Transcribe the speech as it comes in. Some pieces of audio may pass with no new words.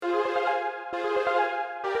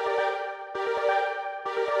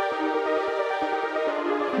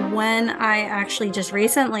When I actually just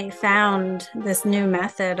recently found this new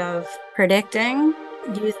method of predicting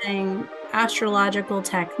using astrological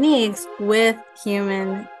techniques with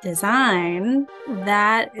human design,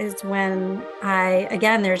 that is when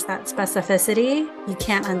again, there's that specificity. You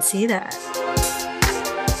can't unsee that.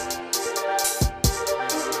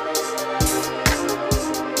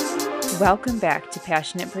 Welcome back to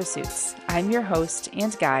Passionate Pursuits. I'm your host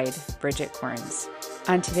and guide, Bridget Corns.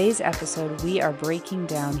 On today's episode, we are breaking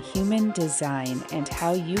down human design and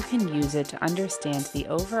how you can use it to understand the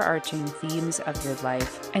overarching themes of your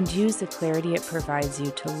life and use the clarity it provides you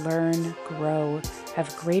to learn, grow,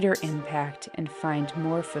 have greater impact, and find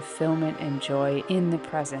more fulfillment and joy in the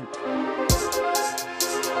present.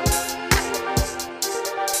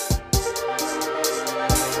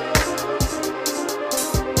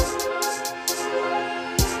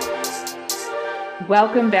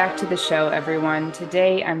 Welcome back to the show, everyone.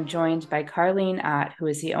 Today, I'm joined by Carlene Ott, who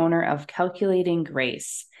is the owner of Calculating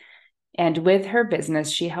Grace. And with her business,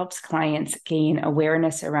 she helps clients gain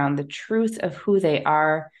awareness around the truth of who they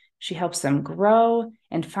are. She helps them grow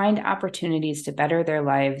and find opportunities to better their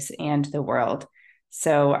lives and the world.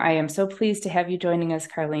 So I am so pleased to have you joining us,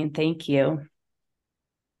 Carlene. Thank you.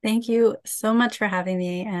 Thank you so much for having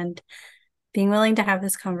me and being willing to have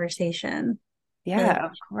this conversation. Yeah,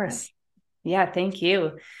 of course. Yeah, thank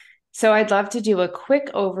you. So I'd love to do a quick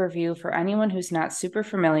overview for anyone who's not super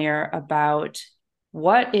familiar about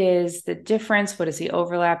what is the difference, what is the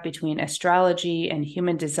overlap between astrology and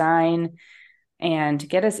human design, and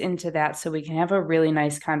get us into that so we can have a really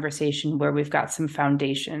nice conversation where we've got some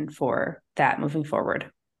foundation for that moving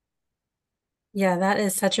forward. Yeah, that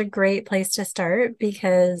is such a great place to start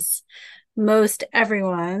because most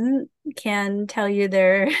everyone can tell you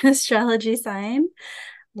their astrology sign.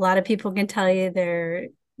 A lot of people can tell you their,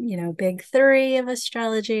 big three of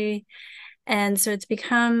astrology. And so it's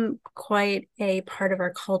become quite a part of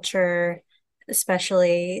our culture,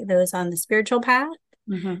 especially those on the spiritual path.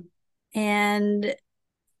 Mm-hmm. And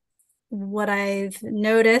what I've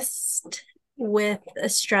noticed with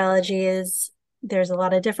astrology is there's a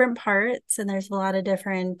lot of different parts and there's a lot of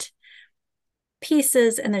different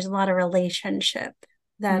pieces and there's a lot of relationship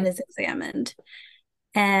that is examined.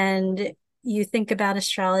 And you think about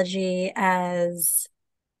astrology as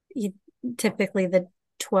typically the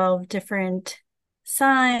 12 different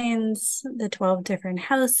signs, the 12 different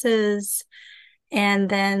houses, and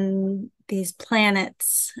then these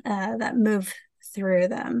planets that move through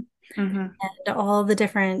them, and all the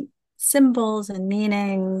different symbols and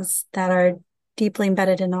meanings that are deeply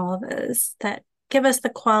embedded in all of those that give us the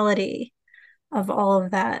quality of all of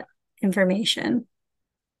that information.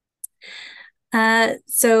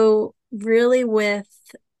 So really with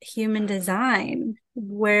human design,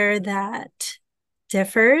 where that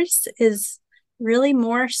differs is really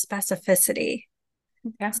more specificity.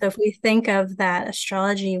 Okay. So if we think of that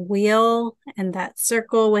astrology wheel and that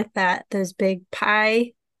circle with those big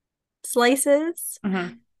pie slices,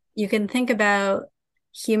 you can think about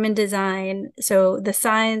human design. So the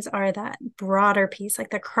signs are that broader piece, like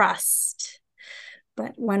the crust.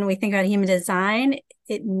 But when we think about human design,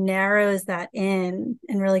 it narrows that in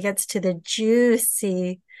and really gets to the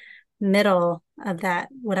juicy middle of that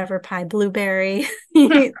whatever pie, blueberry,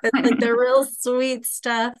 like the real sweet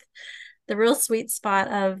stuff, the real sweet spot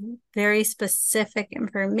of very specific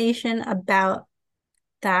information about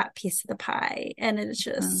that piece of the pie. And it's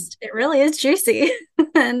just, it really is juicy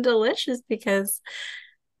and delicious because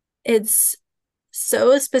it's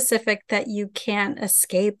so specific that you can't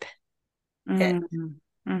escape it.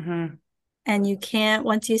 And you can't,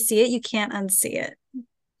 once you see it, you can't unsee it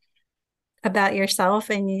about yourself,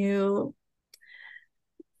 and you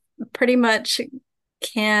pretty much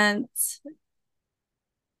can't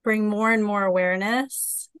bring more and more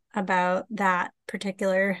awareness about that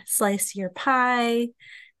particular slice of your pie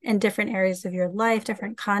in different areas of your life,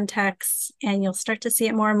 different contexts, and you'll start to see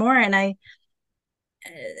it more and more. And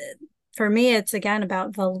for me, it's again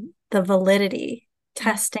about the validity,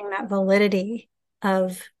 testing that validity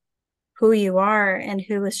of who you are and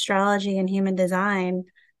who astrology and human design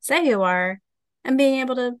say you are, and being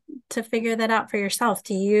able to figure that out for yourself.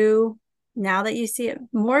 Do you, now that you see it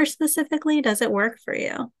more specifically, does it work for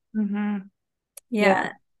you?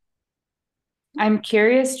 Yeah. I'm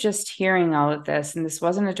curious just hearing all of this, and this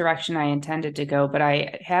wasn't a direction I intended to go, but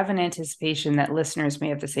I have an anticipation that listeners may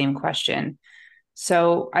have the same question.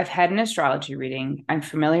 So I've had an astrology reading. I'm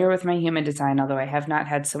familiar with my human design, although I have not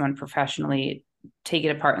had someone professionally take it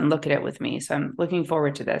apart and look at it with me. So I'm looking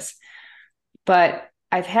forward to this. But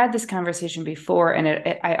I've had this conversation before, and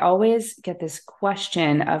I always get this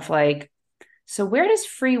question of like, So where does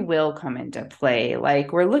free will come into play?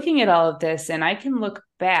 Like we're looking at all of this and I can look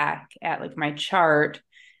back at like my chart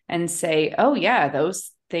and say, oh yeah,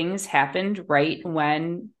 those things happened right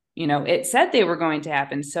when, it said they were going to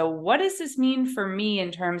happen. So what does this mean for me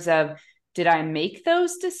in terms of, did I make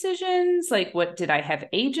those decisions? Like what, did I have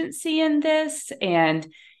agency in this? And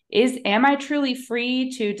am I truly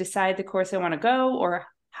free to decide the course I want to go, or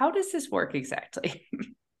how does this work exactly?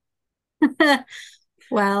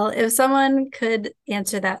 Well, if someone could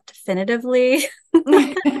answer that definitively,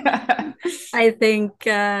 I think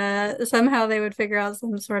somehow they would figure out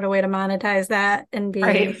some sort of way to monetize that and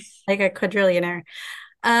Right. be like a quadrillionaire.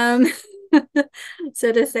 Um,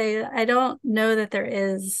 so to say, I don't know that there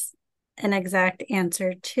is an exact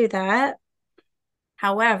answer to that.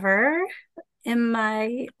 However, in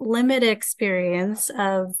my limited experience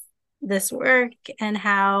of this work and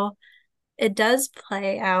how it does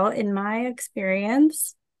play out in my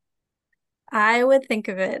experience, I would think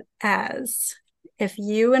of it as if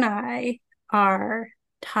you and I are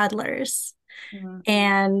toddlers Mhm.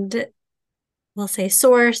 and we'll say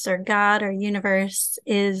source or God or universe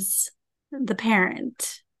is the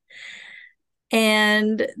parent.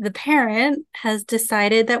 And the parent has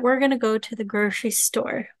decided that we're going to go to the grocery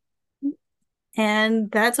store. And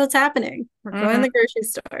that's what's happening. We're going to Mhm. the grocery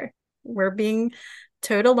store. We're being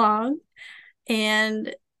towed along.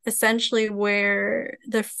 And essentially, where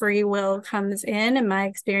the free will comes in my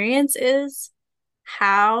experience, is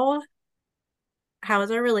how how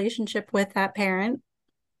is our relationship with that parent?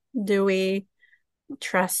 Do we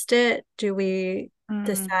trust it? Do we Mhm.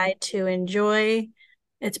 decide to enjoy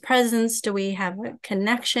its presence? Do we have a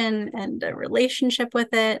connection and a relationship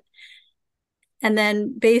with it? And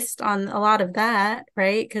then based on a lot of that,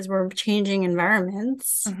 right? Because we're changing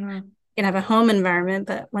environments, Mhm. we can have a home environment,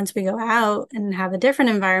 but once we go out and have a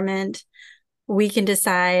different environment, we can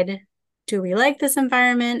decide, do we like this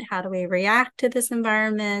environment? How do we react to this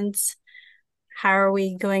environment? How are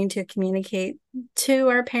we going to communicate to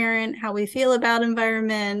our parent how we feel about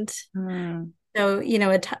environment? Mhm. So,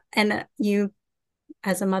 and you,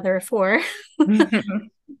 as a mother of four,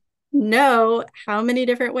 know how many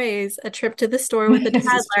different ways a trip to the store with a This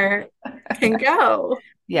is true. toddler can go,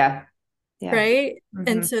 Yeah. Yeah. right? And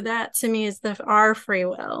Mhm. so that to me is our free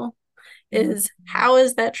will Mhm. is how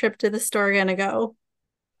is that trip to the store going to go?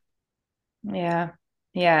 Yeah.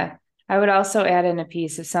 Yeah. I would also add in a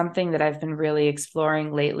piece of something that I've been really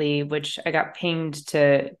exploring lately, which I got pinged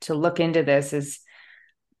to look into this is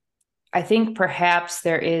I think perhaps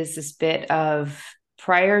there is this bit of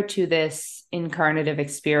prior to this incarnative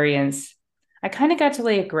experience, I kind of got to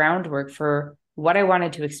lay a groundwork for what I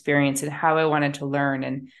wanted to experience and how I wanted to learn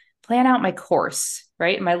and plan out my course,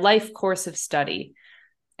 right? My life course of study.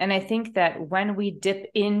 And I think that when we dip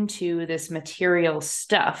into this material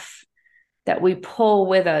stuff, that we pull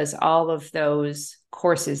with us all of those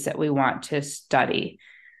courses that we want to study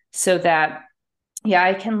so that yeah,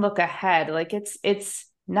 I can look ahead. Like it's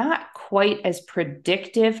not quite as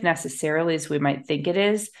predictive necessarily as we might think it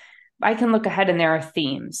is. I can look ahead and there are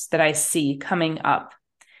themes that I see coming up.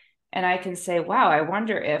 And I can say, wow, I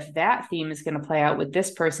wonder if that theme is going to play out with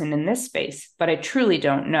this person in this space, but I truly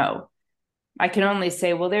don't know. I can only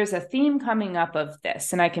say, well, there's a theme coming up of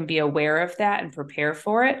this, and I can be aware of that and prepare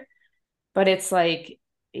for it. But it's like,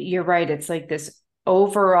 you're right. It's like this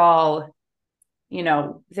overall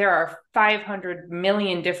there are 500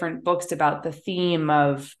 million different books about the theme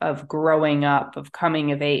of growing up, of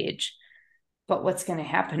coming of age. But what's going to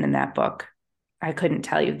happen in that book? I couldn't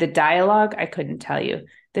tell you. The dialogue, I couldn't tell you.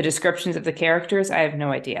 The descriptions of the characters, I have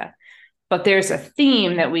no idea. But there's a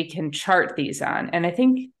theme that we can chart these on. And I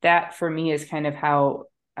think that for me is kind of how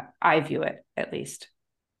I view it, at least.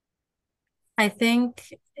 I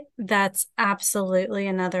think that's absolutely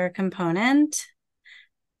another component.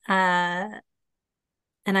 Uh,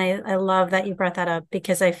 and I love that you brought that up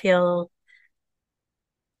because I feel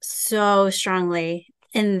so strongly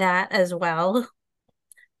in that as well.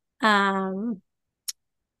 Um,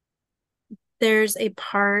 there's a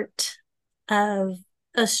part of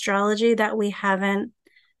astrology that we haven't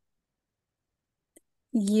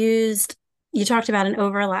used. You talked about an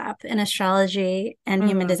overlap in astrology and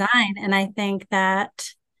human Mm-hmm. design, and I think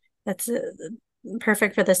that that's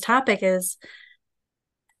perfect for this topic is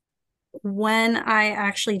when I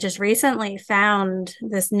actually just recently found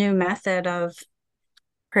this new method of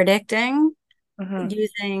predicting Mm-hmm.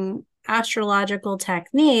 using astrological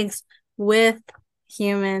techniques with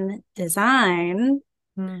human design,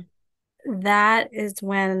 that is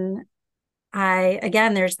when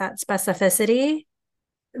again, there's that specificity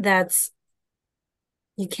that's,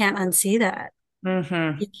 you can't unsee that.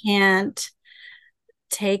 Mm-hmm. You can't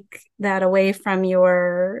take that away from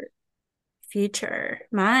your future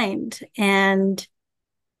mind. And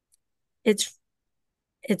it's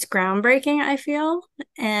it's groundbreaking, I feel.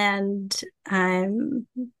 And I'm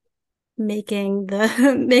making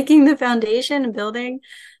the making the foundation and building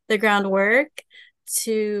the groundwork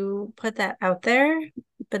to put that out there.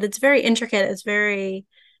 But it's very intricate. It's very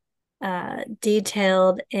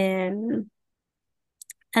detailed and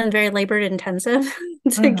very labor intensive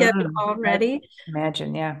to get it all I ready.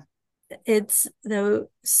 imagine, yeah. It's though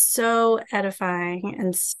so edifying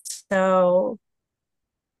and so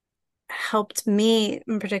helped me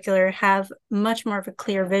in particular have much more of a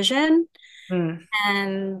clear vision Mm.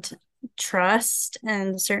 and trust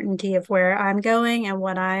and certainty of where I'm going and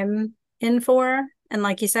what I'm in for. And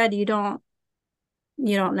like you said, you don't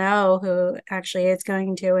know who actually it's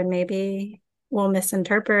going to, and maybe we'll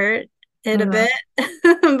misinterpret it a Mhm.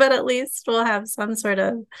 bit, but at least we'll have some sort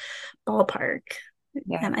of ballpark.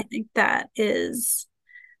 Yeah. And I think that is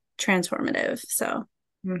transformative. So,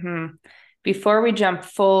 hmm Before we jump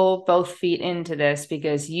full both feet into this,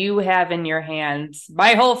 because you have in your hands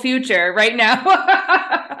my whole future right now,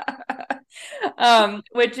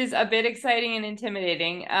 which is a bit exciting and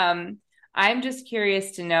intimidating. I'm just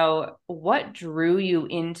curious to know what drew you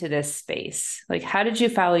into this space. Like, how did you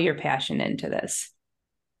follow your passion into this?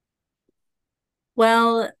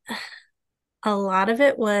 well, a lot of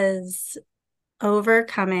it was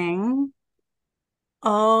overcoming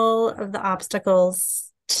all of the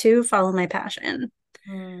obstacles to follow my passion.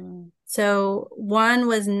 Mm. So, one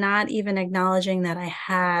was not even acknowledging that I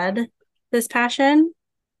had this passion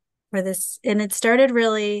for this. And it started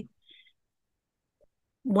really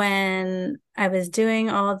when I was doing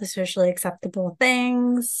all the socially acceptable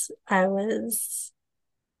things. I was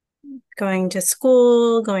going to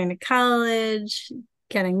school, going to college,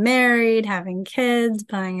 getting married, having kids,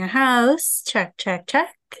 buying a house, check, check,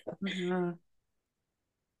 check. Mhm.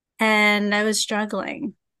 And I was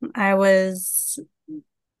struggling. I was,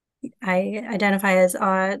 I identify as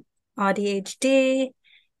ADHD,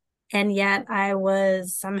 and yet I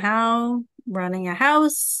was somehow running a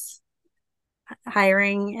house,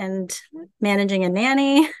 hiring and managing a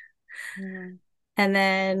nanny, Mhm. and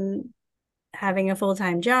then having a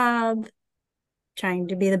full-time job, trying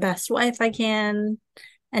to be the best wife I can,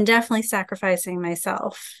 and definitely sacrificing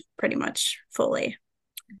myself pretty much fully.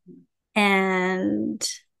 And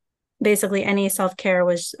basically, any self care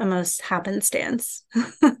was almost happenstance.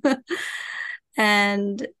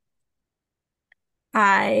 And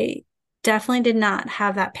I definitely did not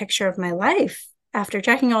have that picture of my life after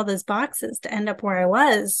checking all those boxes to end up where I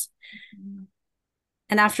was.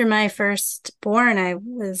 And after my firstborn, I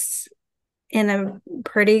was in a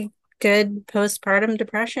pretty good postpartum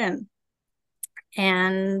depression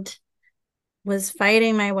and was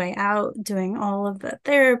fighting my way out, doing all of the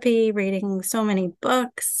therapy, reading so many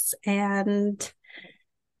books, and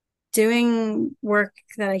doing work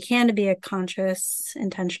that I can to be a conscious,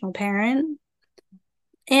 intentional parent,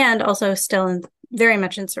 and also still very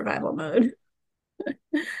much in survival mode.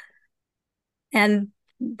 And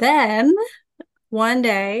then one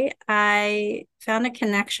day I found a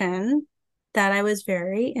connection that I was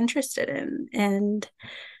very interested in. And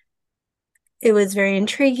it was very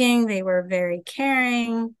intriguing. They were very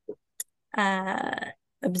caring, uh,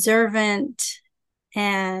 observant,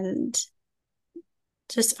 and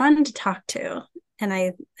just fun to talk to. And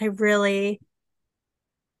I really,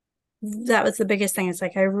 that was the biggest thing. It's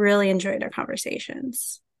like I really enjoyed our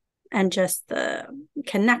conversations and just the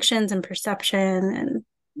connections and perception. And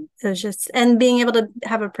it was just, and being able to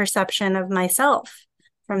have a perception of myself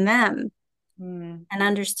from them Mm. and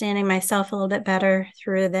understanding myself a little bit better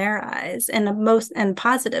through their eyes and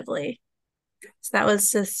positively. So that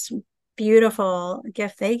was this beautiful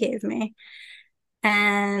gift they gave me.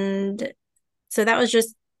 And so that was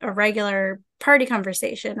just a regular party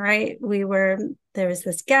conversation, right? There was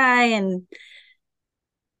this guy, and,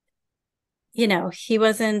 he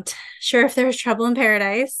wasn't sure if there was trouble in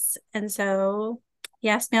paradise. And so he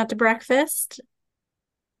asked me out to breakfast.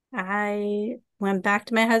 I went back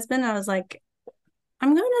to my husband. I was like,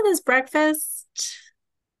 I'm going to this breakfast.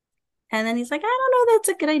 And then he's like, I don't know, that's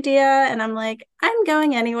a good idea. And I'm like, I'm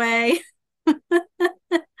going anyway.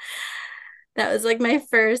 That was like my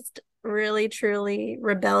first really, truly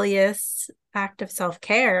rebellious act of self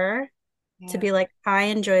care, to Yeah. be like, I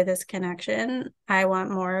enjoy this connection. I want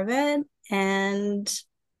more of it. And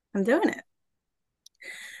I'm doing it.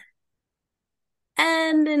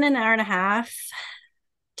 And in an hour and a half,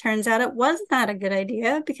 turns out it was not a good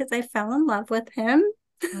idea because I fell in love with him.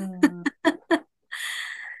 Mm.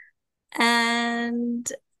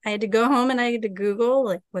 And I had to go home and I had to Google,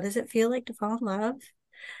 like, what does it feel like to fall in love?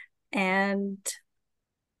 And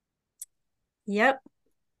yep,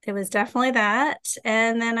 it was definitely that.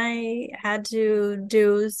 And then I had to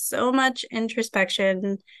do so much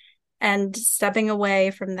introspection and stepping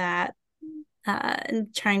away from that,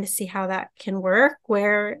 and trying to see how that can work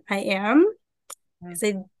where I am. Because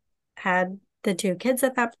I had the two kids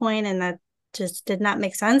at that point, and that just did not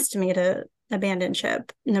make sense to me to abandon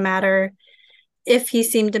ship, no matter if he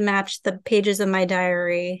seemed to match the pages of my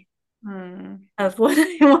diary of what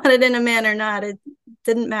I wanted in a man or not. It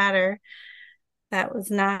didn't matter. That was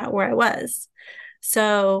not where I was.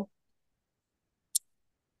 So,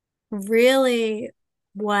 really,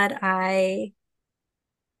 what I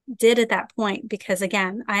did at that point, because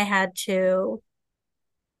again, I had to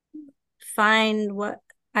find what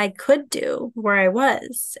I could do where I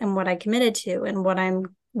was and what I committed to and what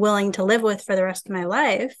I'm willing to live with for the rest of my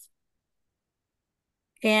life.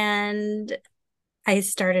 And I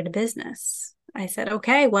started a business. I said,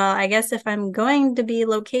 okay, well, I guess if I'm going to be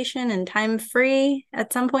location and time free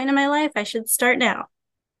at some point in my life, I should start now.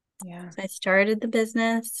 Yeah. So I started the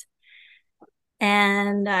business,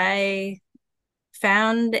 and I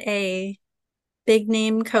found a big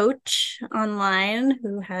name coach online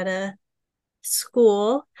who had a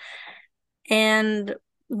school. And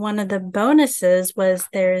one of the bonuses was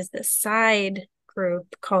there's this side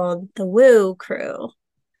group called the Woo Crew.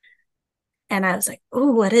 And I was like,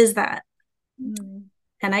 oh, what is that? Mm.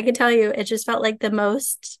 And I could tell you, it just felt like the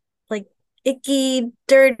most like icky,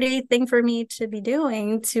 dirty thing for me to be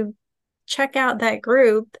doing, to check out that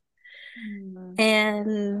group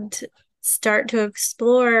and start to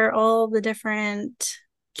explore all the different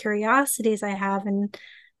curiosities I have, and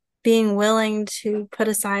being willing to put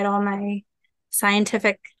aside all my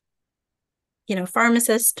scientific,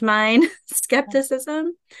 pharmacist mind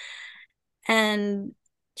skepticism, and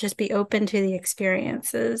just be open to the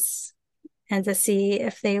experiences and to see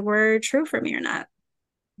if they were true for me or not.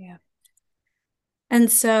 Yeah.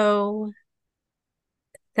 And so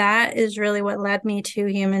that is really what led me to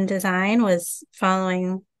human design, was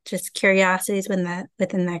following just curiosities within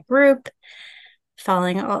that group,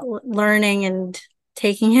 following learning and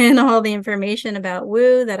taking in all the information about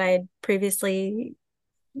woo that I had previously,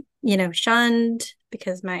 shunned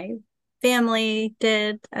because my family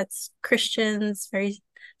did. That's Christians, very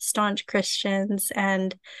staunch Christians.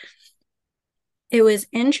 And it was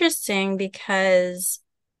interesting because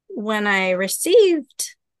when I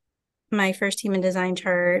received my first human design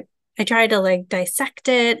chart, I tried to like dissect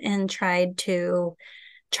it and tried to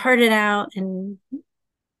chart it out and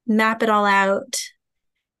map it all out.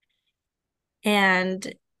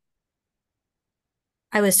 And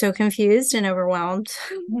I was so confused and overwhelmed.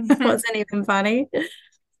 It wasn't even funny.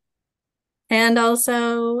 And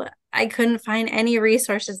also, I couldn't find any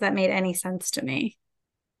resources that made any sense to me.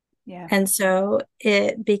 Yeah. And so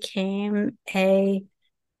it became a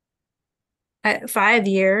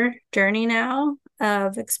 5-year journey now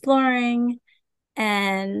of exploring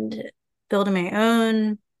and building my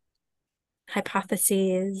own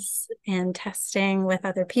hypotheses and testing with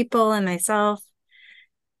other people and myself.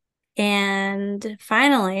 And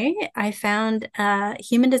finally, I found a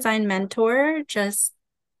human design mentor just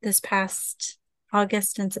this past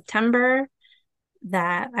August and September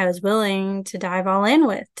that I was willing to dive all in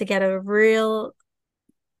with, to get a real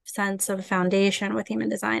sense of foundation with human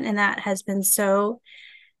design. And that has been so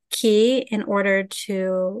key in order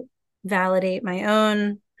to validate my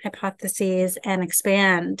own hypotheses and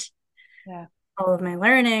expand all of my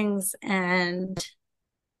learnings. And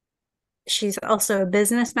she's also a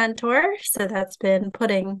business mentor. So that's been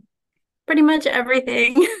putting pretty much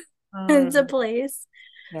everything into place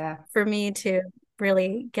Yeah. for me to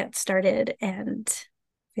really get started and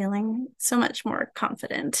feeling so much more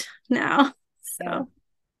confident now. Yeah. So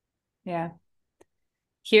Yeah.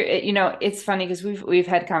 Here, it's funny because we've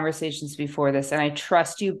had conversations before this, and I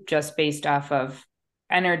trust you just based off of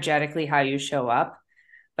energetically how you show up.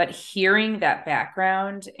 But hearing that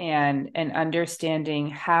background and understanding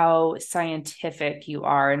how scientific you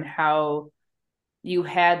are and how you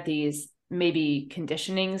had these maybe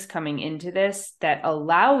conditionings coming into this that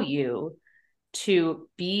allow you to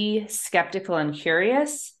be skeptical and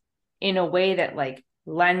curious in a way that like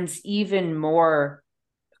lends even more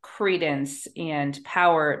credence and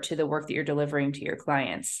power to the work that you're delivering to your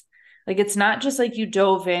clients. Like, it's not just like you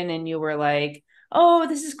dove in and you were like, oh,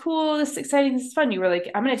 this is cool, this is exciting, this is fun. You were like,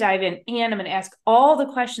 I'm going to dive in and I'm going to ask all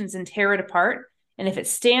the questions and tear it apart. And if it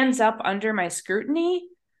stands up under my scrutiny,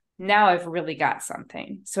 now I've really got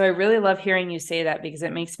something. So I really love hearing you say that, because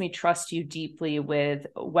it makes me trust you deeply with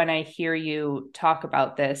when I hear you talk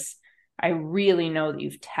about this, I really know that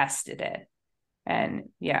you've tested it. And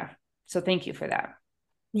yeah, so thank you for that.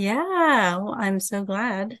 Yeah, well, I'm so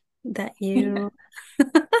glad that you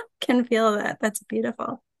can feel that. That's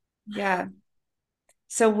beautiful. Yeah.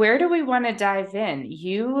 So where do we want to dive in?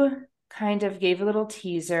 You kind of gave a little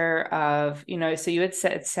teaser of, so you had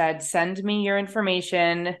said send me your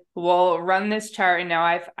information. We'll run this chart. And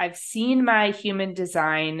now I've seen my human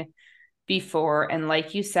design before, and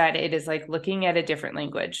like you said, it is like looking at a different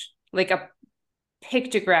language, like a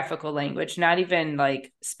pictographical language, not even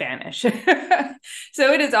like Spanish.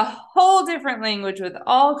 So it is a whole different language with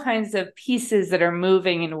all kinds of pieces that are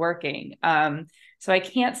moving and working. So I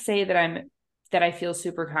can't say that I feel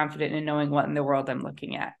super confident in knowing what in the world I'm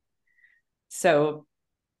looking at. So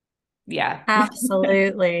yeah.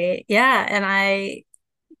 Absolutely. Yeah. And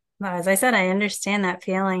well, as I said, I understand that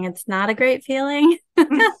feeling. It's not a great feeling.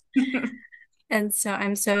 And so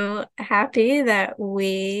I'm so happy that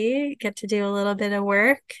we get to do a little bit of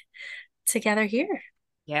work together here.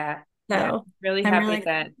 Yeah. Yeah. So Really I'm happy really,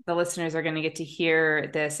 that the listeners are going to get to hear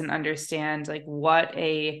this and understand like what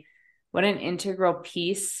an integral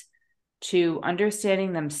piece to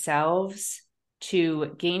understanding themselves,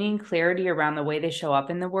 to gaining clarity around the way they show up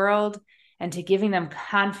in the world, and to giving them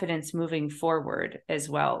confidence moving forward as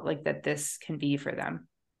well, like that this can be for them.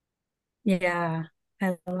 yeah,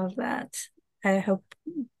 I love that. I hope,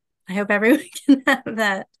 I hope everyone can have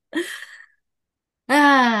that.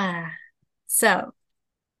 Ah, so,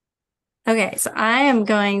 okay. So I am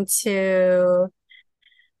going to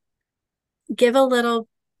give a little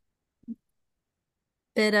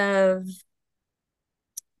bit of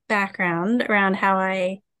background around how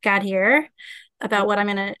I got here about what I'm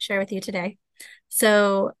going to share with you today.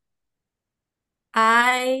 So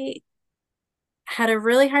I had a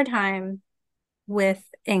really hard time with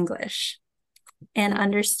English and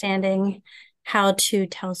understanding how to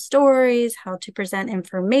tell stories, how to present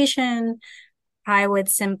information. I would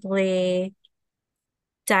simply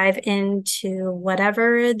dive into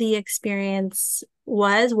whatever the experience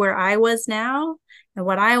was where I was now and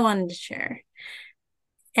what I wanted to share.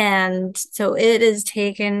 And so it has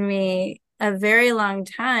taken me a very long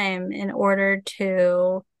time in order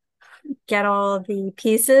to get all of the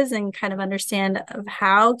pieces and kind of understand of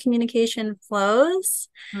how communication flows.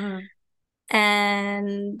 Mm-hmm.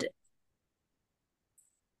 And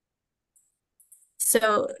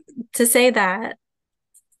so to say that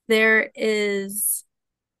there is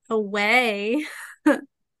a way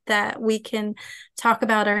that we can talk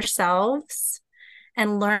about ourselves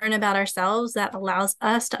and learn about ourselves that allows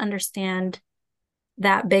us to understand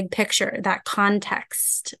that big picture, that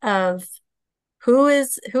context of who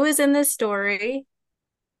is in this story,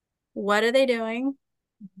 what are they doing,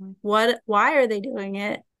 why are they doing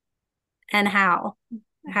it, and how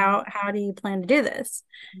Mm-hmm. how do you plan to do this?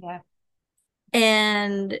 Yeah.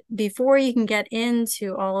 And before you can get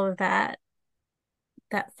into all of that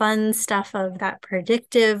fun stuff of that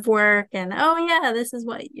predictive work and oh yeah, this is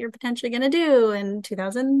what you're potentially going to do in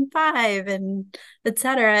 2005 and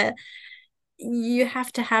etc., you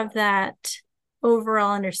have to have that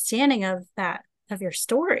overall understanding of that of your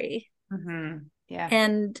story. Mm-hmm. Yeah.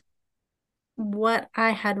 And what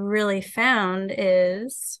I had really found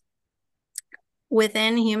is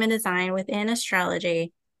within human design, within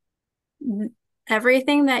astrology,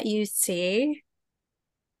 everything that you see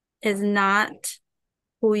is not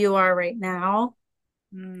who you are right now.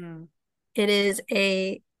 Mm-hmm. It is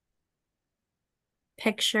a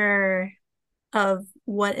picture of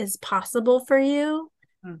what is possible for you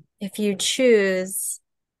if you choose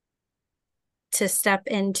to step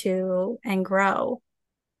into and grow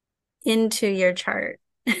into your chart.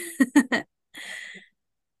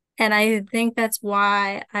 And I think that's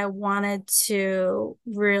why I wanted to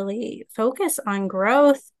really focus on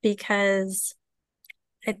growth because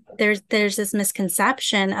there's this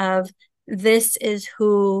misconception of this is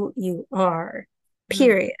who you are, Mm-hmm.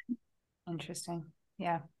 period. Interesting.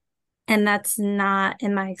 Yeah. And that's not,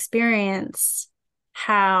 in my experience,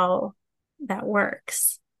 how that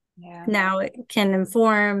works. Yeah. Now it can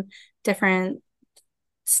inform different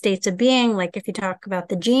states of being. Like if you talk about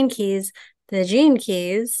the gene keys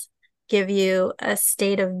give you a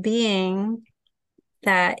state of being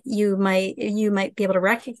that you might be able to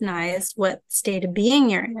recognize what state of being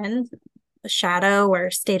you're in, a shadow or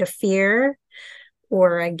a state of fear,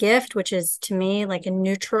 or a gift, which is to me like a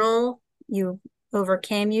neutral. You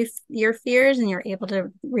overcame your fears and you're able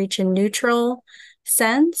to reach a neutral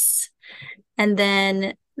sense. And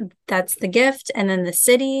then that's the gift. And then the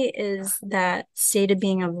city is that state of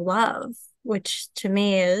being of love, which to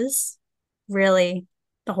me is really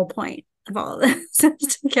the whole point of all of this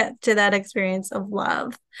is to get to that experience of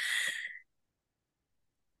love.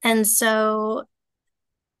 And so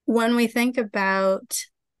when we think about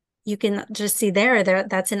you can just see there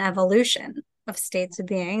that's an evolution of states of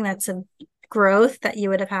being. That's a growth that you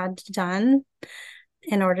would have had done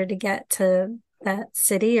in order to get to that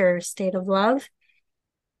city or state of love.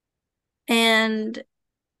 And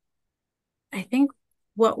I think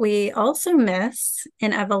what we also miss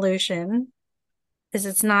in evolution is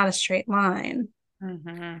it's not a straight line.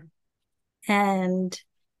 Mm-hmm. And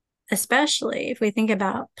especially if we think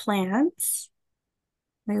about plants,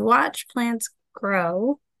 we watch plants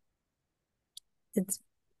grow. It's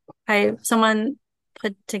someone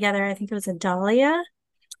put together, I think it was a dahlia,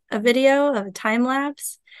 a video of a time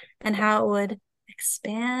lapse and how it would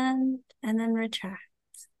expand and then retract,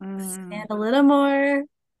 expand a little more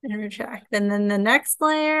and retract, and then the next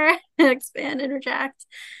layer and expand and retract.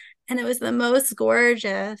 And it was the most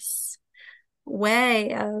gorgeous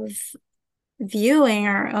way of viewing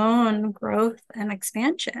our own growth and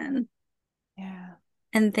expansion. Yeah.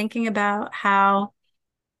 And thinking about how,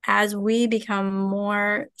 as we become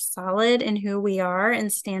more solid in who we are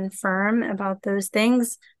and stand firm about those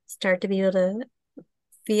things, start to be able to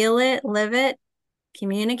feel it, live it,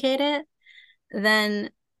 communicate it, then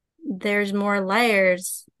there's more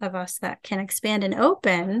layers of us that can expand and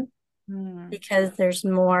open because there's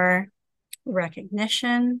more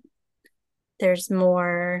recognition, there's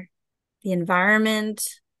more the environment.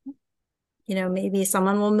 Maybe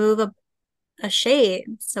someone will move a shade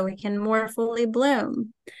so we can more fully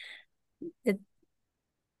bloom.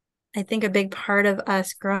 I think a big part of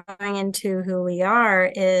us growing into who we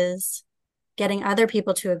are is getting other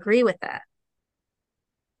people to agree with that.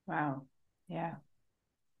 Wow. Yeah.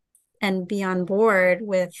 And be on board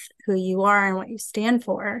with who you are and what you stand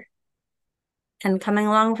for, and coming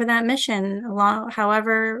along for that mission, along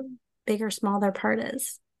however big or small their part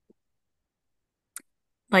is.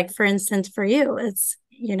 Like, for instance, for you, it's,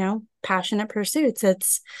 passionate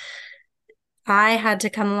pursuits. I had to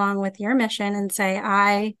come along with your mission and say,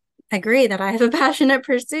 I agree that I have a passionate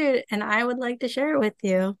pursuit and I would like to share it with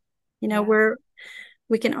you. Yeah.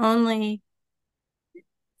 We can only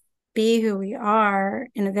be who we are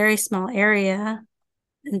in a very small area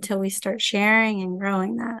until we start sharing and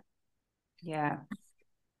growing that. Yeah.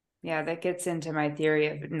 Yeah. That gets into my theory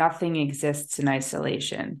of nothing exists in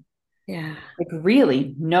isolation. Yeah. Like,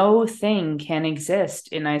 really, no thing can exist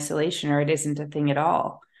in isolation, or it isn't a thing at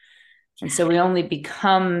all. And so we only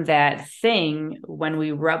become that thing when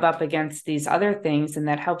we rub up against these other things, and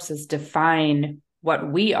that helps us define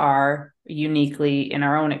what we are uniquely in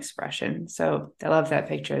our own expression. So I love that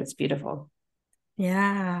picture. It's beautiful.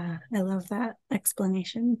 Yeah, I love that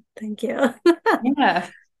explanation. Thank you. Yeah.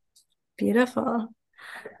 Beautiful.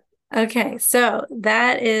 Okay, so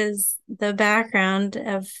that is the background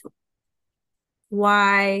of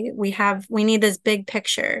why we need this big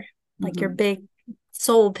picture, like your Mm-hmm. big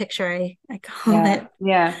soul picture, I call Yeah. it.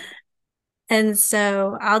 Yeah. And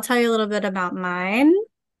so I'll tell you a little bit about mine,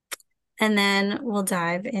 and then we'll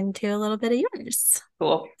dive into a little bit of yours.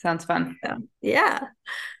 Cool. Sounds fun. So, yeah.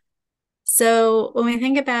 So when we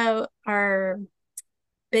think about our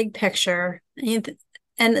big picture, and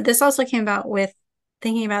this also came about with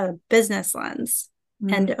thinking about a business lens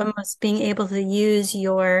and almost being able to use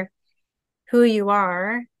who you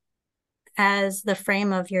are as the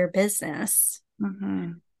frame of your business.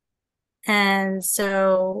 Mm-hmm. And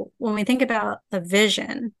so when we think about the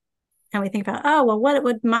vision and we think about, oh, well, what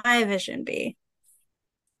would my vision be?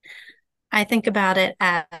 I think about it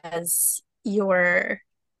as your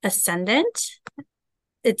ascendant.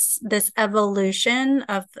 It's this evolution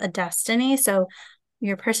of a destiny. So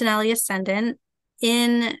your personality ascendant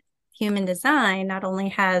in human design not only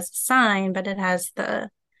has sign, but it has the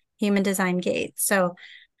human design gate. So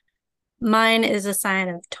mine is a sign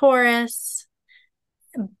of Taurus,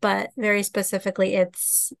 but very specifically,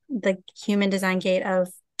 it's the human design gate of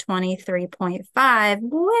 23.5,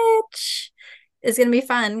 which is going to be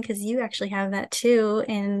fun because you actually have that too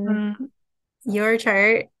in your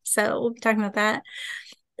chart. So we'll be talking about that.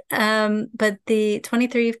 But the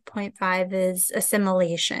 23.5 is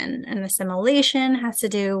assimilation, and assimilation has to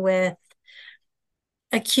do with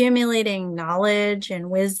accumulating knowledge and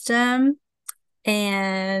wisdom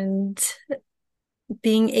and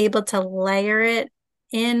being able to layer it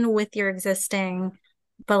in with your existing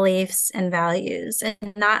beliefs and values,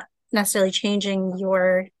 and not necessarily changing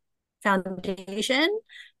your foundation,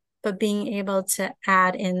 but being able to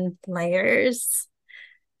add in layers.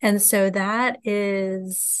 And so that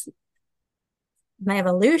is my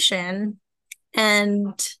evolution.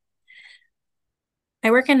 And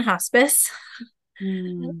I work in hospice.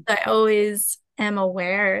 I always am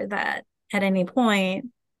aware that at any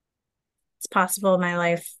point it's possible my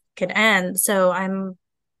life could end. So I'm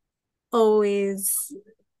always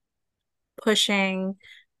pushing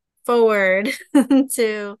forward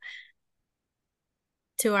to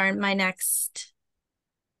my next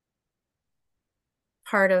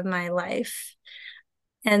part of my life.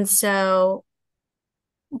 And so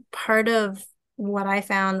part of what I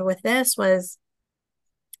found with this was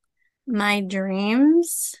my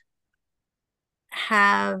dreams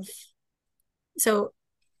have so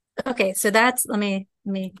okay, so that's let me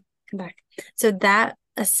come back. So that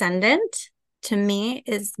ascendant to me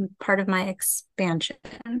is part of my expansion.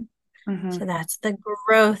 Mm-hmm. So that's the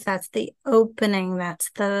growth, that's the opening,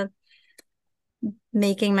 that's the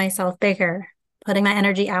making myself bigger, putting my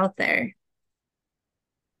energy out there.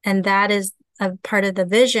 And that is a part of the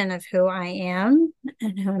vision of who I am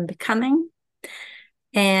and who I'm becoming.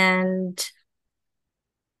 And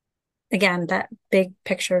again, that big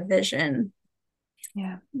picture vision.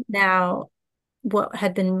 Yeah. Now, what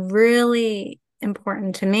had been really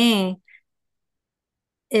important to me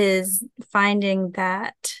is finding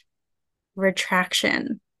that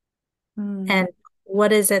retraction Mm. and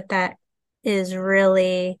what is it that is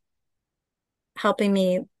really helping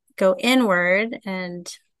me go inward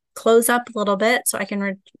and close up a little bit so I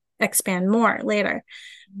can expand more later.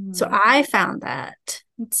 So Mm. I found that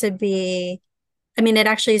to be, I mean, it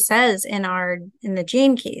actually says in the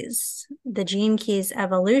gene keys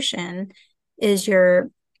evolution is your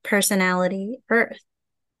personality earth.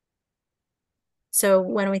 So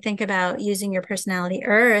when we think about using your personality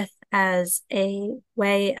earth as a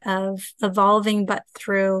way of evolving, but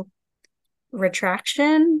through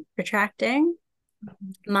retracting,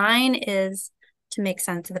 mine is to make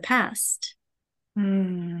sense of the past.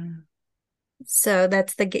 Mm. So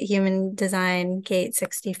that's the human design gate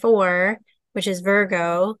 64, which is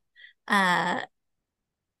Virgo. Uh,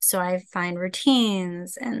 so I find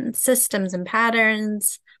routines and systems and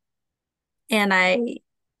patterns, and I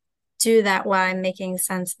do that while I'm making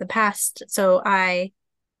sense of the past. So I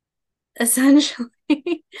essentially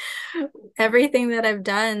everything that I've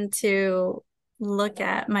done to look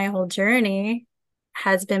at my whole journey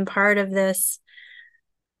has been part of this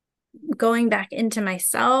going back into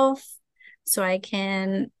myself so I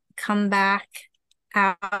can come back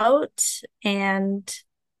out and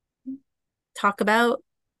talk about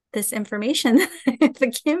this information that I've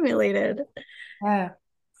accumulated. Yeah.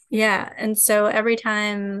 Yeah. And so every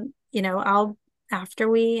time, after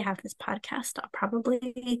we have this podcast, I'll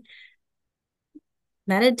probably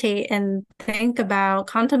meditate and think about,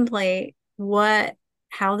 contemplate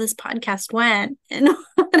how this podcast went and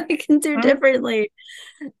what I can do Mm. differently.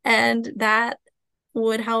 And that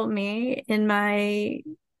would help me in my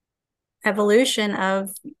evolution of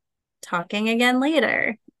talking again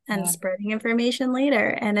later and Yeah. spreading information later.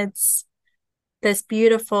 And it's this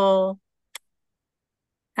beautiful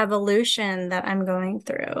evolution that I'm going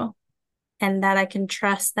through, and that I can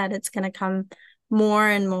trust that it's going to come more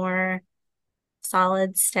and more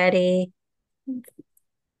solid, steady,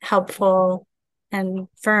 helpful, and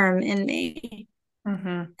firm in me.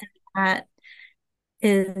 Mm-hmm. That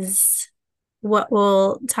is what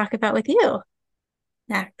we'll talk about with you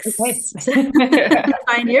Okay. next.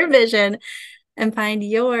 Find your vision and find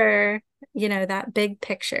that big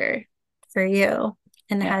picture for you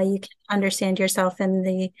and Yeah. how you can understand yourself in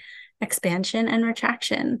the expansion and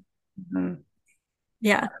retraction. Mm-hmm.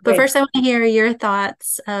 Yeah. But Okay. first I want to hear your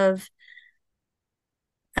thoughts of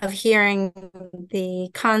hearing the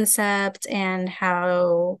concept and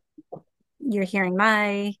how you're hearing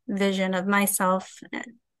my vision of myself.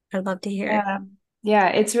 I'd love to hear. Yeah. Yeah.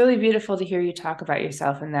 It's really beautiful to hear you talk about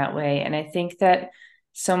yourself in that way. And I think that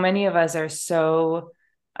so many of us are so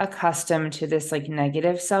accustomed to this like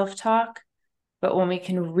negative self-talk. But when we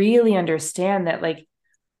can really understand that, like,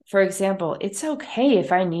 for example, it's okay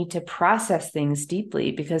if I need to process things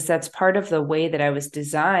deeply because that's part of the way that I was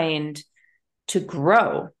designed to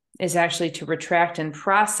grow, is actually to retract and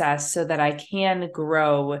process so that I can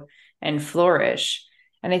grow and flourish.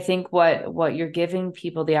 And I think what you're giving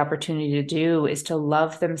people the opportunity to do is to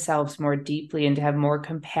love themselves more deeply and to have more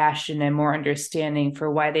compassion and more understanding for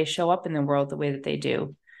why they show up in the world the way that they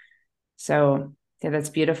do. So, yeah, that's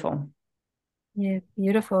beautiful. Yeah,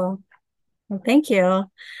 beautiful. Well, thank you.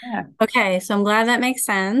 Yeah. Okay, so I'm glad that makes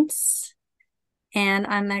sense. And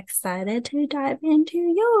I'm excited to dive into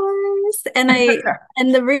yours. And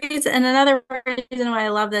the reason, and another reason why I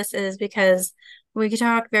love this is because we could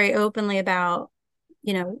talk very openly about,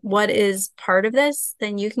 what is part of this,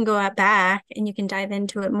 then you can go out back and you can dive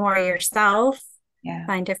into it more yourself, Yeah.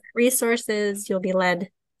 find different resources. You'll be led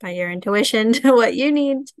by your intuition to what you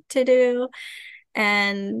need to do.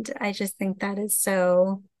 And I just think that is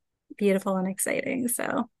so beautiful and exciting.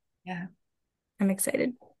 So Yeah. I'm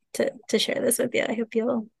excited to share this with you. I hope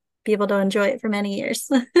you'll be able to enjoy it for many years.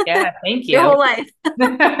 Yeah, thank Your you. whole life.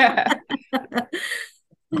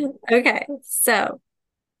 Okay, so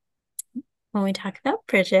when we talk about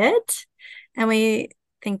Bridget and we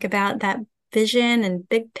think about that vision and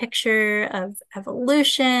big picture of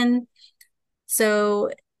evolution,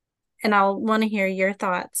 so, and I'll want to hear your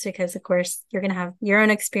thoughts because, of course, you're going to have your own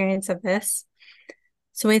experience of this.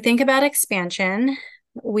 So, when we think about expansion,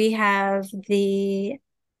 we have the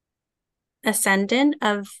ascendant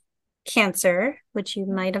of Cancer, which you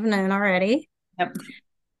might have known already. Yep.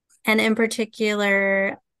 And in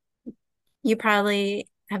particular, you probably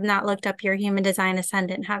have not looked up your human design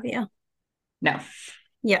ascendant, have you? No.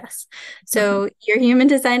 Yes. So your human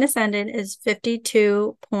design ascendant is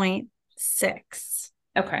 52.6.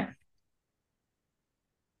 Okay.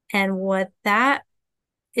 And what that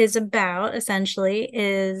is about essentially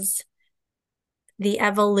is the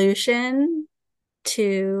evolution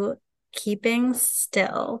to keeping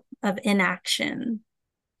still of inaction.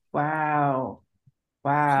 Wow.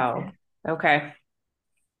 Wow. Okay.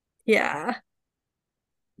 Yeah.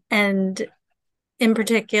 And in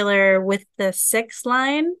particular, with the sixth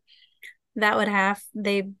line, that would have,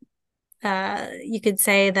 you could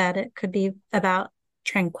say that it could be about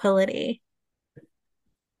tranquility.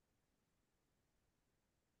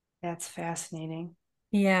 That's fascinating.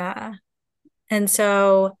 Yeah. And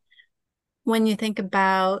so when you think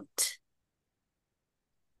about,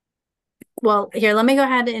 well, here, let me go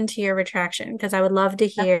ahead into your retraction because I would love to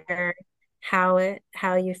hear how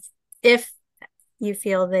you, if you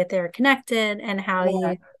feel that they're connected and how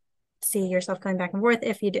Yeah. you see yourself going back and forth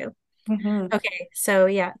if you do. Mm-hmm. Okay. So,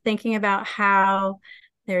 yeah, thinking about how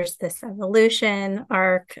there's this evolution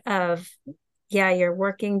arc of, yeah, you're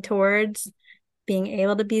working towards being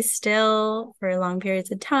able to be still for long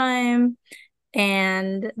periods of time,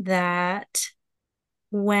 and that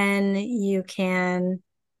when you can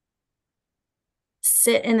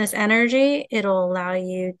sit in this energy, it'll allow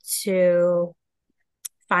you to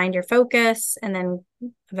find your focus and then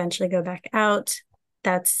eventually go back out.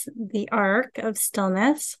 That's the arc of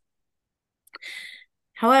stillness.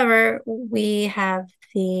 However, we have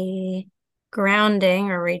the grounding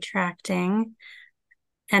or retracting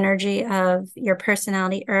energy of your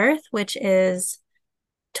personality earth, which is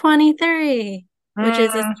 23, which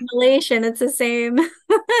is a Mm, simulation. It's the same.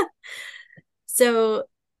 So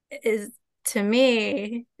is to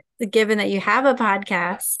me, given that you have a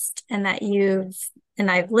podcast and that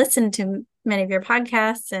I've listened to many of your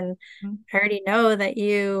podcasts, and I already know that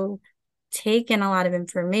you take in a lot of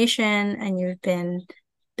information and you've been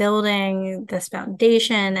building this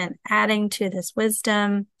foundation and adding to this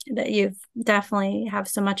wisdom that you've definitely have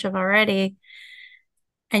so much of already.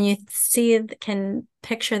 And you can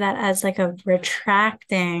picture that as like a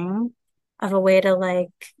retracting of a way to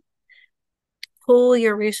like pull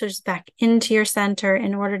your resources back into your center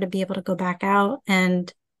in order to be able to go back out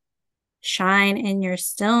and shine in your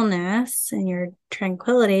stillness and your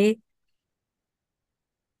tranquility.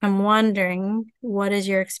 I'm wondering, what is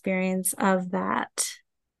your experience of that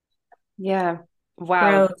yeah.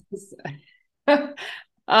 Wow. growth?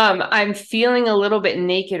 I'm feeling a little bit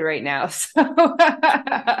naked right now. So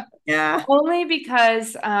Yeah. only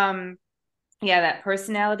because yeah, that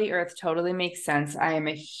personality earth totally makes sense. I am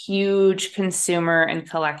a huge consumer and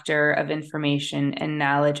collector of information and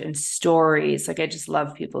knowledge and stories. Like I just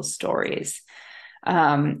love people's stories.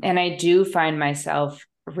 And I do find myself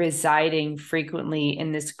residing frequently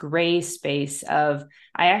in this gray space of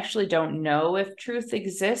I actually don't know if truth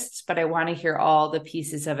exists, but I want to hear all the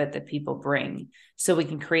pieces of it that people bring so we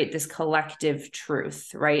can create this collective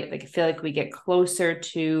truth, right? Like I feel like we get closer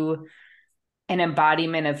to an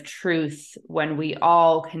embodiment of truth when we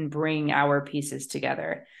all can bring our pieces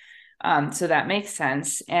together. So that makes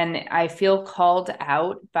sense. And I feel called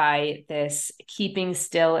out by this keeping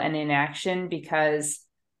still and inaction because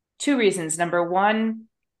two reasons. Number one,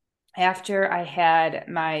 after I had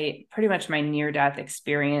my pretty much my near death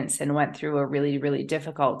experience and went through a really, really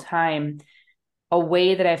difficult time, a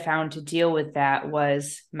way that I found to deal with that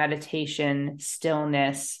was meditation,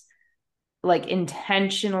 stillness, like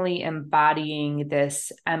intentionally embodying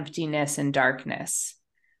this emptiness and darkness.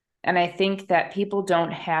 And I think that people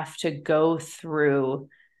don't have to go through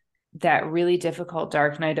that really difficult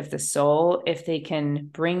dark night of the soul if they can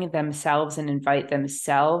bring themselves and invite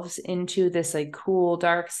themselves into this like cool,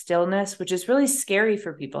 dark stillness, which is really scary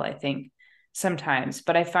for people, I think, sometimes.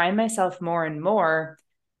 But I find myself more and more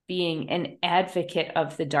being an advocate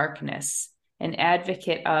of the darkness, an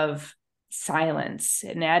advocate of silence,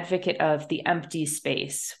 an advocate of the empty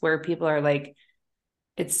space where people are like,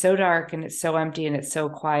 it's so dark and it's so empty and it's so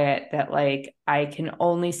quiet that like I can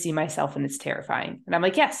only see myself and it's terrifying. And I'm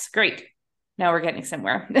like, yes, great. Now we're getting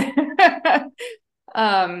somewhere.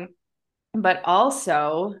 um, but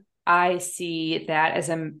also I see that as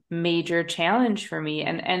a major challenge for me.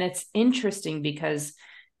 And it's interesting because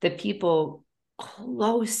the people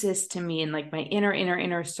closest to me in like my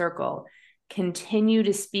inner circle continue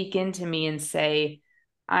to speak into me and say,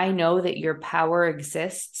 I know that your power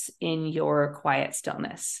exists in your quiet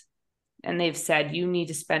stillness. And they've said, you need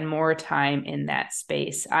to spend more time in that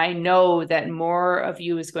space. I know that more of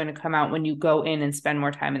you is going to come out when you go in and spend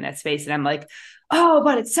more time in that space. And I'm like, oh,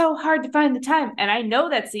 but it's so hard to find the time. And I know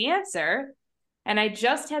that's the answer. And I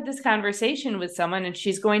just had this conversation with someone and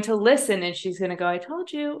she's going to listen and she's going to go, I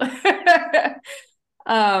told you.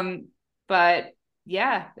 um, but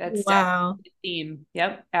yeah, that's definitely Wow. the theme.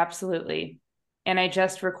 Yep, absolutely. And I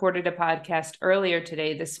just recorded a podcast earlier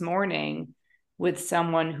today, this morning, with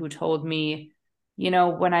someone who told me, you know,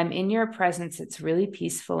 when I'm in your presence, it's really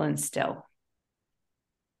peaceful and still.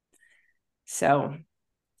 So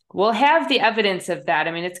we'll have the evidence of that.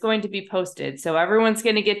 I mean, it's going to be posted. So everyone's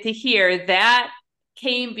going to get to hear that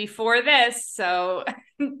came before this. So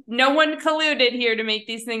no one colluded here to make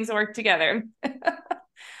these things work together.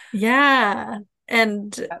 Yeah.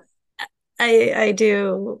 And I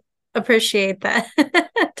do appreciate that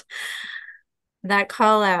that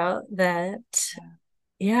call out that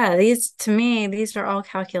yeah, these to me, these are all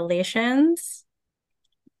calculations.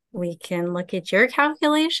 We can look at your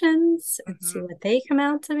calculations and see Mm-hmm. what they come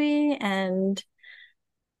out to be. And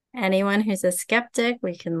anyone who's a skeptic,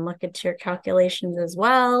 we can look at your calculations as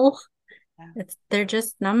well. Yeah. They're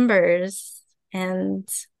just numbers and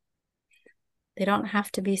they don't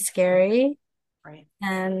have to be scary. Right.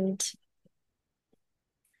 And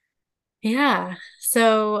yeah,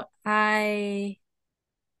 so I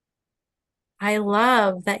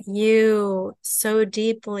love that you so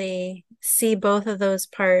deeply see both of those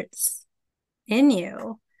parts in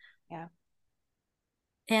you. Yeah.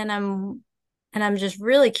 And I'm just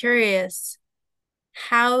really curious,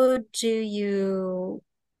 how do you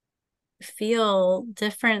feel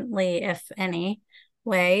differently, if any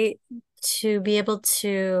way, to be able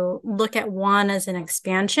to look at one as an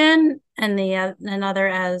expansion and the another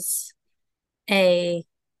as a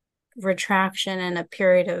retraction and a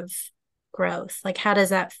period of growth? Like, how does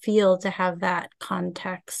that feel to have that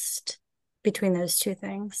context between those two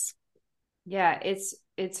things? Yeah,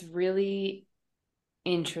 it's really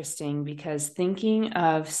interesting because thinking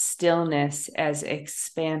of stillness as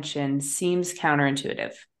expansion seems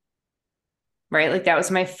counterintuitive, right? Like that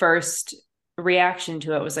was my first reaction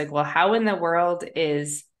to it was like, well, how in the world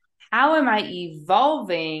is how am I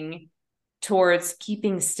evolving towards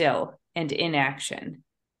keeping still and inaction?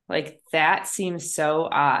 Like that seems so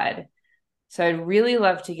odd. So I'd really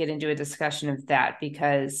love to get into a discussion of that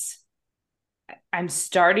because I'm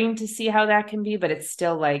starting to see how that can be, but it's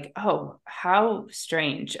still like, oh, how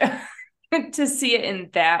strange to see it in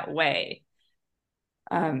that way.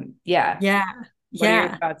 Yeah. Yeah. What are your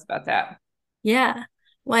Yeah. thoughts about that? Yeah.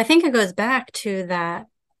 Well, I think it goes back to that,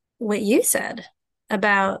 what you said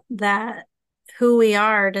about that who we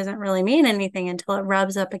are doesn't really mean anything until it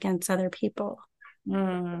rubs up against other people.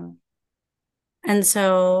 Mm, And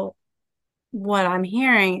so what I'm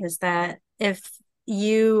hearing is that if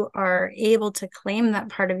you are able to claim that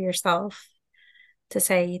part of yourself to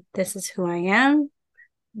say, this is who I am,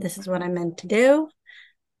 this is what I'm meant to do,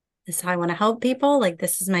 this is how I want to help people, like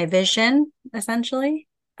this is my vision, essentially,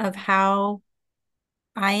 of how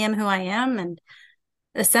I am who I am. And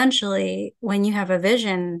essentially, when you have a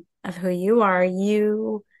vision of who you are,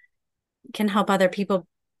 you can help other people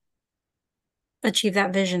achieve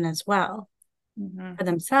that vision as well mhm, for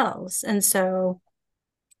themselves. And so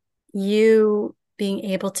you being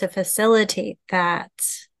able to facilitate that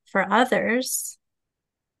for others,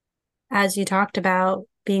 as you talked about,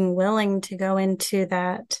 being willing to go into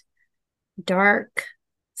that dark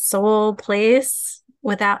soul place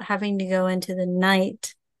without having to go into the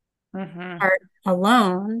night mhm, part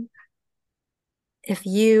alone. If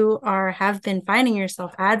you are have been finding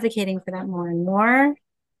yourself advocating for that more and more,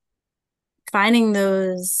 finding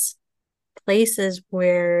those places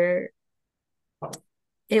where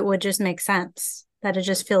it would just make sense, that it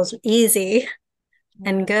just feels easy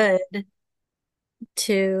and yeah, good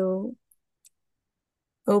to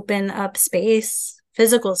open up space,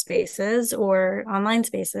 physical spaces or online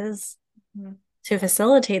spaces, mhm, to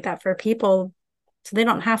facilitate that for people so they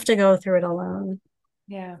don't have to go through it alone.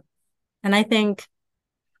 yeah, And I think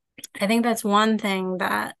that's one thing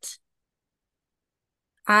that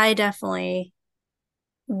I definitely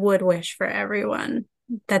would wish for everyone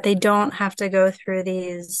that they don't have to go through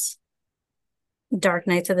these dark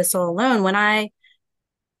nights of the soul alone. When I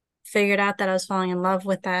figured out that I was falling in love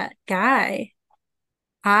with that guy,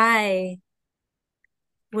 I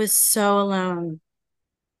was so alone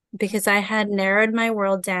because I had narrowed my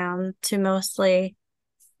world down to mostly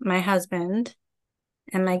my husband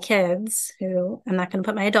and my kids, who I'm not going to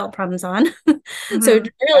put my adult problems on. So Mm-hmm. it's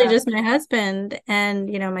really Yeah. just my husband and,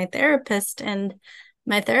 my therapist. And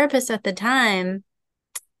my therapist at the time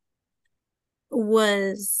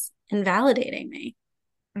was invalidating me.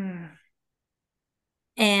 Mm.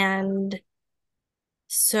 And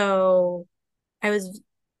so I was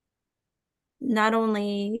not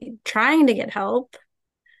only trying to get help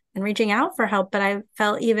and reaching out for help, but I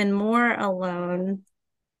felt even more alone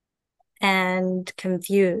and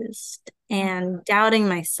confused and doubting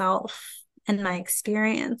myself and my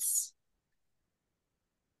experience.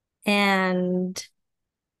 And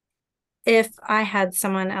if I had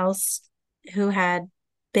someone else who had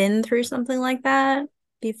been through something like that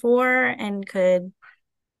before and could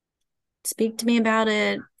speak to me about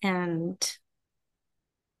it and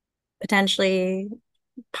potentially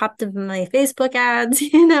popped up in my Facebook ads,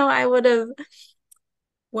 I would have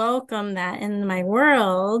welcomed that in my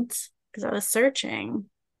world because I was searching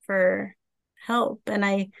for help. And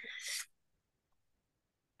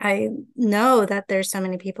I know that there's so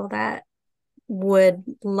many people that would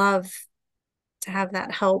love to have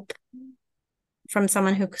that help from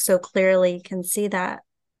someone who so clearly can see that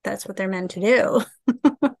that's what they're meant to do.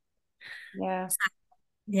 Yeah.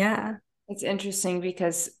 Yeah. It's interesting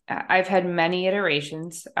because I've had many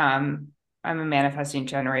iterations. I'm a manifesting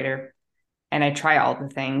generator and I try all the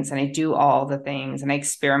things and I do all the things and I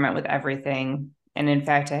experiment with everything. And in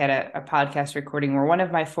fact, I had a podcast recording where one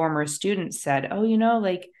of my former students said, oh,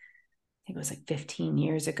 like, I think it was like 15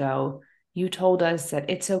 years ago, you told us that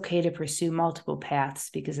it's okay to pursue multiple paths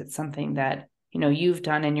because it's something that, you've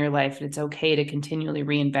done in your life and it's okay to continually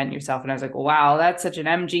reinvent yourself. And I was like, wow, that's such an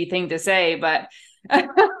MG thing to say. But,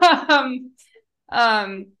 um,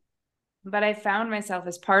 um, but I found myself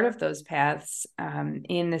as part of those paths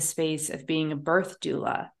in the space of being a birth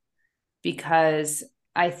doula because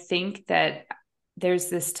I think that there's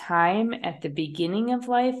this time at the beginning of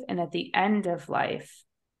life and at the end of life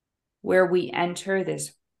where we enter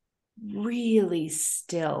this really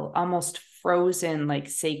still, almost frozen, like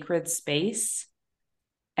sacred space.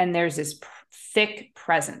 And there's this thick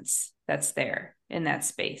presence that's there in that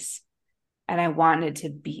space. And I wanted to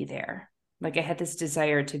be there. Like I had this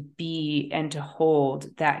desire to be and to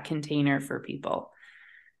hold that container for people.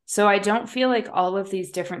 So I don't feel like all of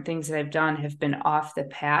these different things that I've done have been off the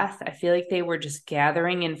path. I feel like they were just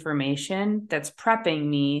gathering information that's prepping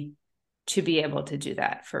me to be able to do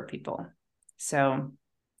that for people. So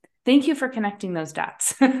thank you for connecting those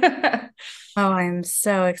dots. Oh, I'm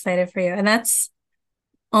so excited for you. And that's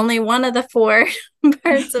only one of the four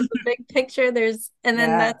parts of the big picture. And then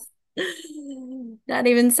Yeah. that's not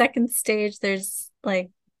even second stage. There's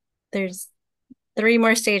three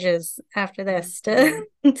more stages after this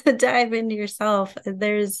Mm-hmm. to dive into yourself.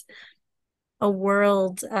 There's a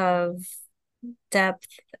world of depth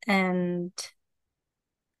and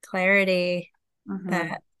clarity Mm-hmm.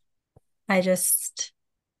 that I just,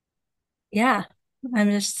 yeah, I'm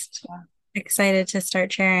just Yeah. excited to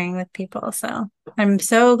start sharing with people. So I'm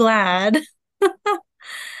so glad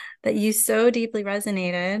that you so deeply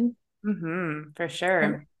resonated. Mm-hmm. For And,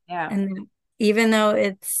 sure. Yeah. and even though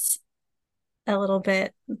it's a little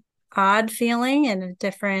bit odd feeling and a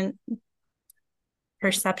different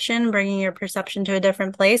perception, bringing your perception to a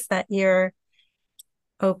different place, that you're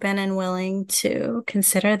open and willing to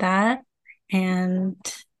consider that. And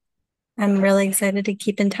I'm really excited to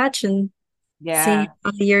keep in touch and see Yeah.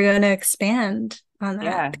 how you're going to expand on that.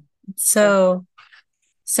 Yeah. For So,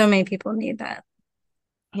 so many people need that.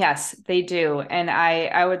 Yes, they do. And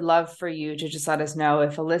I would love for you to just let us know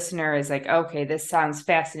if a listener is like, okay, this sounds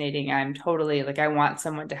fascinating. I'm totally like, I want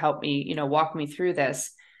someone to help me, walk me through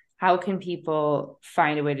this. How can people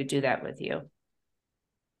find a way to do that with you?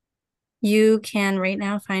 You can right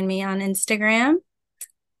now find me on Instagram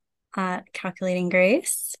at Calculating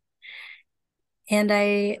Grace. And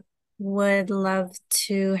I would love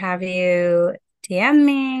to have you DM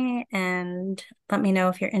me and let me know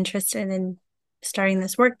if you're interested in starting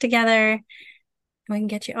this work together. And we can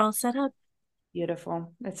get you all set up.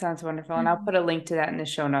 Beautiful. That sounds wonderful. And I'll put a link to that in the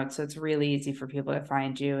show notes. So it's really easy for people to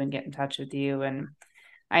find you and get in touch with you. And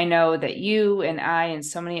I know that you and I and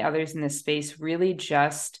so many others in this space really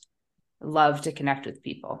just love to connect with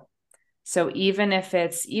people. So even if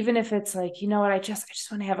it's like, you know what, I just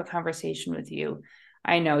want to have a conversation with you.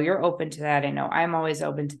 I know you're open to that. I know I'm always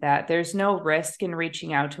open to that. There's no risk in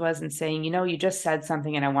reaching out to us and saying, you just said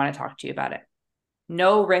something and I want to talk to you about it.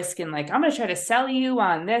 No risk in like, I'm going to try to sell you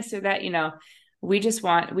on this or that.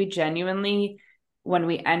 We genuinely, when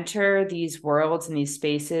we enter these worlds and these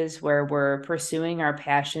spaces where we're pursuing our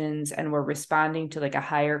passions and we're responding to like a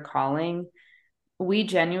higher calling, we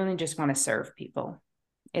genuinely just want to serve people.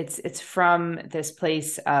 It's from this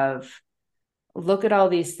place of, look at all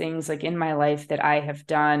these things like in my life that I have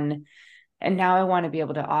done, and now I want to be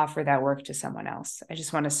able to offer that work to someone else. I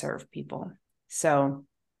just want to serve people. So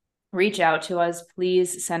reach out to us,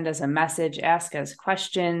 please send us a message, ask us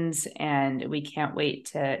questions, and we can't wait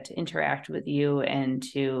to interact with you and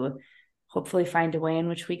to hopefully find a way in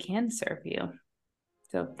which we can serve you.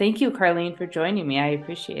 So thank you, Carlene, for joining me. I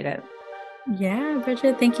appreciate it. Yeah,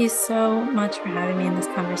 Bridget, thank you so much for having me in this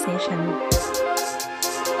conversation.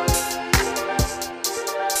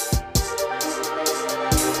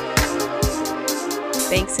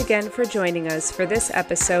 Thanks again for joining us for this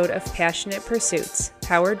episode of Passionate Pursuits,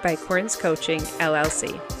 powered by Corns Coaching,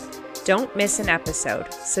 LLC. Don't miss an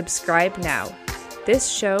episode. Subscribe now. This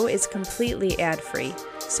show is completely ad-free,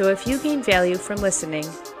 so if you gain value from listening,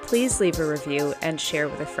 please leave a review and share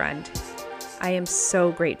with a friend. I am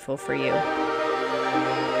so grateful for you.